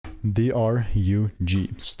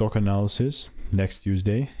DRUG stock analysis next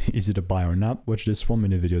Tuesday. Is it a buy or not? Watch this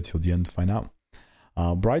 1-minute video till the end to find out.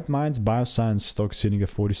 Bright Minds Biosciences stock sitting at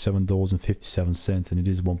 $47.57, and it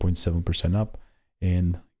is 1.7% up.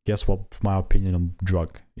 And guess what my opinion on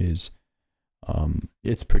drug is?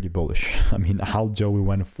 It's pretty bullish. I mean, how Joey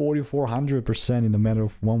went 4,400% in a matter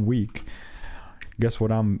of 1 week. Guess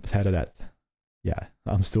what I'm headed at? Yeah,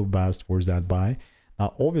 I'm still biased towards that buy.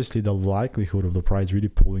 Now, obviously, the likelihood of the price really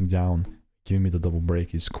pulling down, giving me the double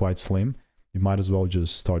break, is quite slim. You might as well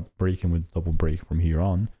just start breaking with double break from here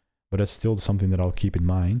on. But that's still something that I'll keep in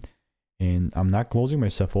mind. And I'm not closing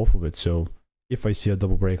myself off of it. So if I see a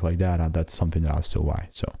double break like that, that's something that I'll still buy.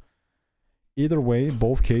 So either way,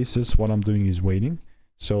 both cases, what I'm doing is waiting.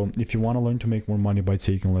 So if you want to learn to make more money by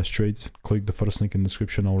taking less trades, click the first link in the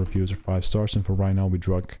description. All reviews are 5 stars. And for right now, with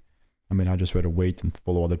drug, I mean, I just rather wait and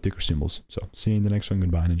follow other ticker symbols. So see you in the next one.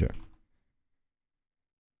 Goodbye and enjoy.